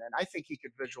anyone, and I think he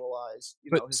could visualize.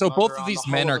 So both of these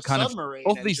men are kind of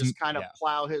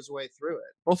plow his way through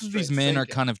it. Both of these men are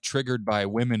kind of triggered by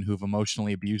women who've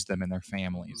emotionally abused them in their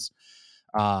families.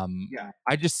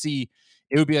 I just see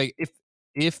it would be like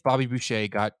if Bobby Boucher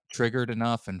got triggered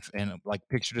enough and like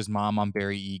pictured his mom on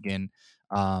Barry Egan.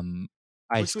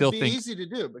 Which would be easy to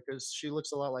do because she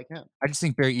looks a lot like him. I just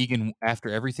think Barry Egan, after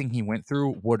everything he went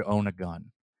through, would own a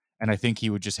gun. And I think he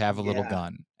would just have a little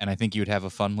gun. And I think he would have a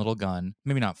fun little gun.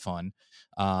 Maybe not fun,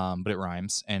 but it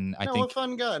rhymes. And I think a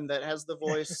fun gun that has the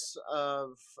voice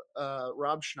of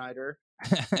Rob Schneider.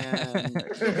 And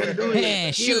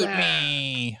hey, shoot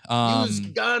me. Use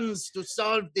guns to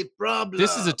solve the problem.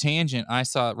 This is a tangent. I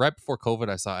saw right before COVID,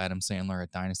 I saw Adam Sandler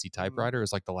at Dynasty Typewriter. It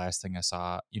was like the last thing I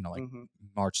saw,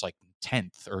 March like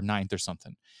 10th or 9th or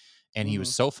something. And he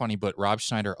was so funny, but Rob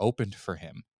Schneider opened for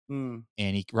him.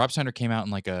 And Rob Schneider came out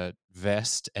in like a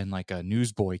vest and like a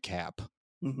newsboy cap.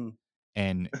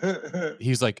 And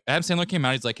he's like, Adam Sandler came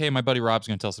out. He's like, hey, my buddy Rob's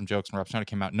going to tell some jokes. And Rob Schneider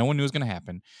came out. No one knew it was going to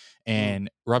happen.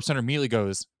 And Rob Schneider immediately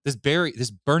goes, this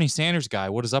Bernie Sanders guy,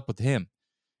 what is up with him?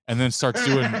 And then starts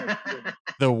doing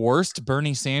the worst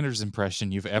Bernie Sanders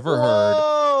impression you've ever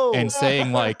heard and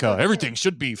saying like, everything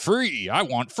should be free. I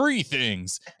want free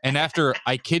things. And after,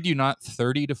 I kid you not,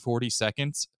 30 to 40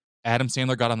 seconds, Adam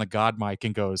Sandler got on the God mic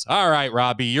and goes, all right,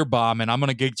 Robbie, you're bombing. I'm going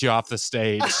to get you off the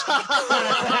stage.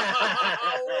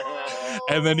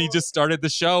 And then he just started the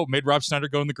show, made Rob Schneider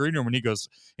go in the green room, and he goes,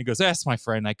 that's my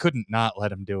friend. I couldn't not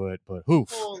let him do it, but oof.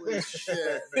 Holy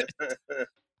shit.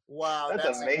 Wow,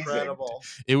 that's amazing. Incredible.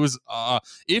 It was,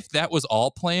 if that was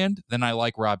all planned, then I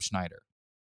like Rob Schneider.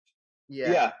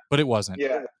 Yeah. But it wasn't.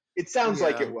 Yeah. It sounds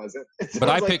like it wasn't. But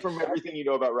I picked, from everything you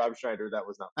know about Rob Schneider, that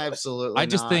was not. Absolutely. I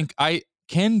just think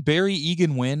can Barry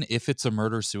Egan win if it's a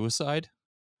murder-suicide?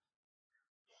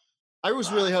 I was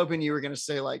really hoping you were going to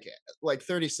say like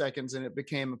 30 seconds, and it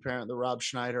became apparent that Rob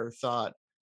Schneider thought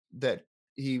that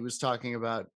he was talking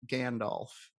about Gandalf.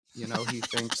 He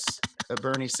thinks that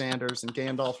Bernie Sanders and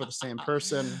Gandalf are the same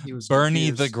person. He was Bernie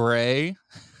confused. the Gray.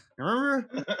 Remember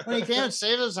when he came and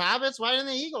saved those hobbits? Why didn't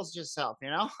the Eagles just help?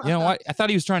 You know what? I thought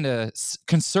he was trying to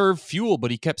conserve fuel, but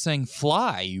he kept saying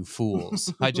 "fly, you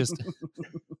fools." I just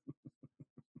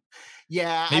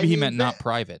maybe he meant not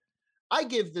private. I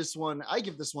give this one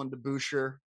to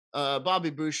Boucher, Bobby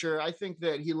Boucher. I think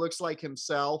that he looks like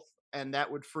himself, and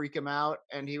that would freak him out,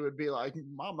 and he would be like,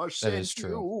 "Mama said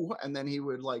you," and then he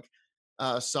would like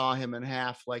saw him in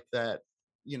half like that.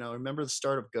 Remember the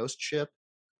start of Ghost Ship?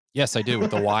 Yes, I do,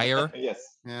 with the wire.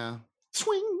 Yes. Yeah.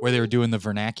 Swing. Where they were doing the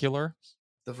vernacular.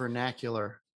 The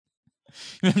vernacular.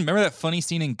 Remember that funny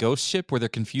scene in Ghost Ship where they're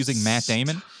confusing Matt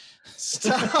Damon?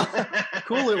 Stop.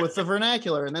 Cool it with the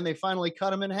vernacular, and then they finally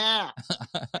cut him in half.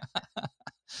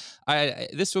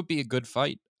 This would be a good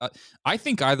fight. I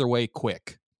think either way,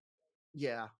 quick.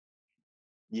 Yeah.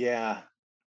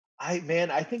 I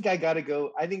think I gotta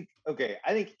go. I think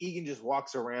Egan just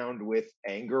walks around with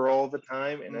anger all the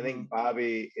time, and I think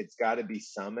Bobby, it's got to be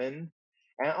summoned.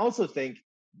 And I also think,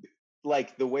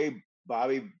 like the way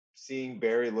Bobby seeing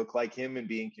Barry look like him and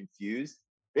being confused,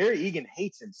 Barry Egan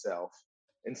hates himself,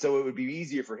 and so it would be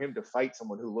easier for him to fight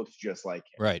someone who looks just like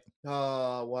him. Right.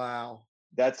 Oh wow.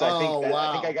 I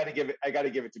think I gotta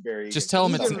give it to Barry. Just tell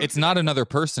him it's not another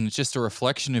person. It's just a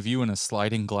reflection of you in a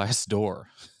sliding glass door.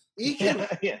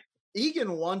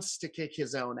 Egan wants to kick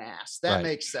his own ass. That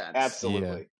makes sense.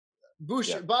 Absolutely.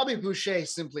 Yeah. Bobby Boucher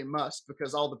simply must,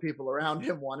 because all the people around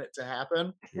him want it to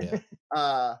happen.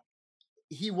 Yeah.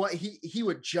 He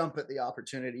would jump at the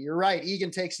opportunity. You're right.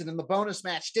 Egan takes it in the bonus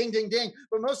match. Ding, ding, ding.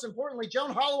 But most importantly,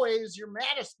 Joan Holloway is your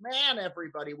maddest man,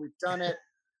 everybody. We've done it.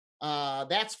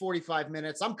 That's 45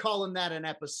 minutes. I'm calling that an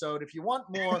episode. If you want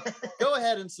more, go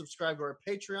ahead and subscribe to our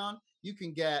Patreon. You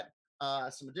can get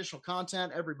some additional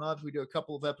content every month. We do a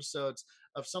couple of episodes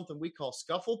of something we call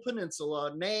Scuffle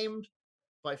Peninsula, named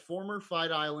by former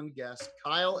Fight Island guest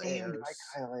Kyle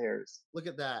Ayers. Look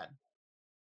at that.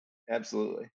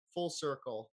 Absolutely. Full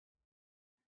circle.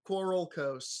 Coral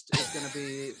Coast is going to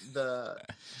be the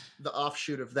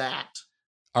offshoot of that.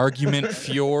 Argument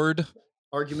Fjord.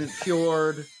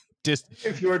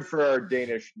 If you heard for our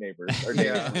Danish neighbors, our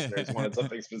Danish listeners wanted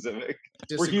something specific.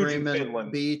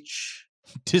 Disagreement Beach.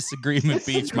 Disagreement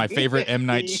Beach, my favorite M.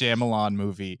 Night Shyamalan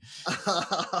movie.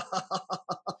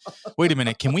 Wait a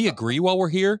minute, can we agree while we're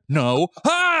here? No.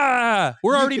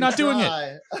 We're already not doing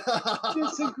it.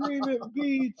 Disagreement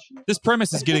Beach. This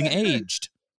premise is getting aged.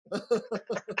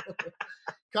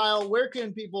 Kyle, where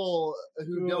can people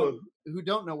who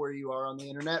don't know where you are on the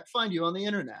internet find you on the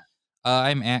internet?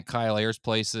 I'm at Kyle Ayers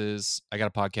Places. I got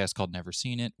a podcast called Never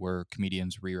Seen It, where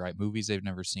comedians rewrite movies they've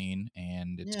never seen,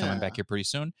 and it's coming back here pretty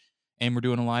soon. And we're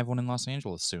doing a live one in Los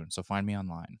Angeles soon, so find me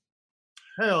online.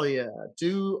 Hell yeah.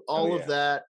 Do all of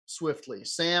that swiftly.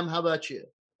 Sam, how about you?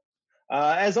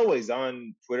 As always,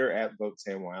 on Twitter, at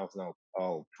VoteSamWiles, and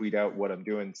I'll tweet out what I'm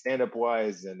doing stand-up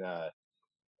wise and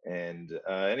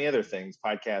any other things,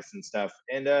 podcasts and stuff.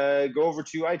 And go over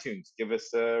to iTunes. Give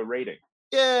us a rating.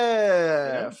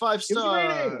 Yeah, 5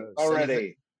 stars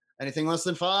already. Anything less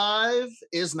than 5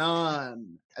 is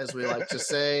none, as we like to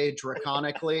say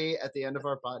draconically at the end of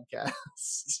our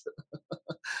podcast.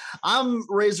 I'm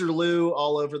Razor Lou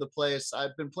all over the place.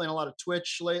 I've been playing a lot of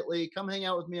Twitch lately. Come hang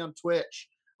out with me on Twitch.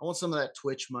 I want some of that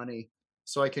Twitch money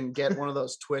so I can get one of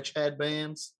those Twitch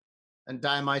headbands and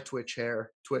dye my Twitch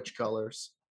hair, Twitch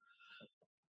colors.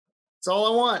 It's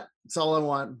all I want. It's all I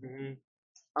want.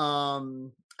 Mm-hmm.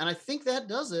 And I think that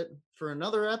does it for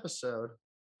another episode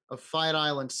of Fight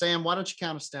Island. Sam, why don't you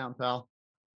count us down, pal?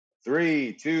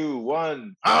 3, 2,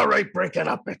 1. All right, break it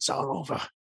up. It's all over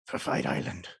for Fight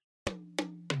Island.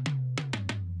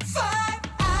 Fight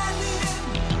Island.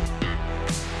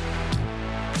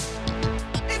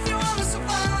 If you want to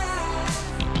survive,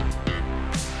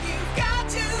 you've got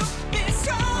to be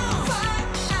strong. Fight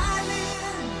Island.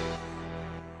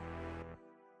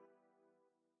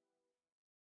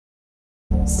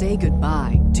 Say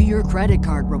goodbye to your credit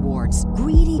card rewards.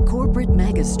 Greedy corporate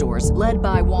mega stores, led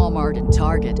by Walmart and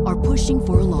Target, are pushing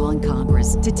for a law in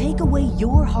Congress to take away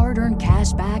your hard-earned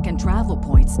cash back and travel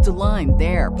points to line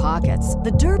their pockets.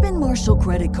 The Durbin-Marshall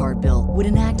credit card bill would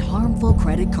enact harmful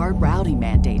credit card routing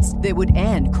mandates that would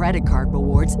end credit card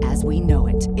rewards as we know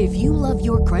it. If you love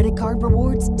your credit card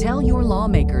rewards, tell your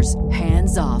lawmakers,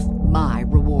 hands off my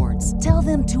rewards. Tell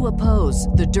them to oppose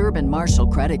the Durbin-Marshall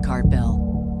credit card bill.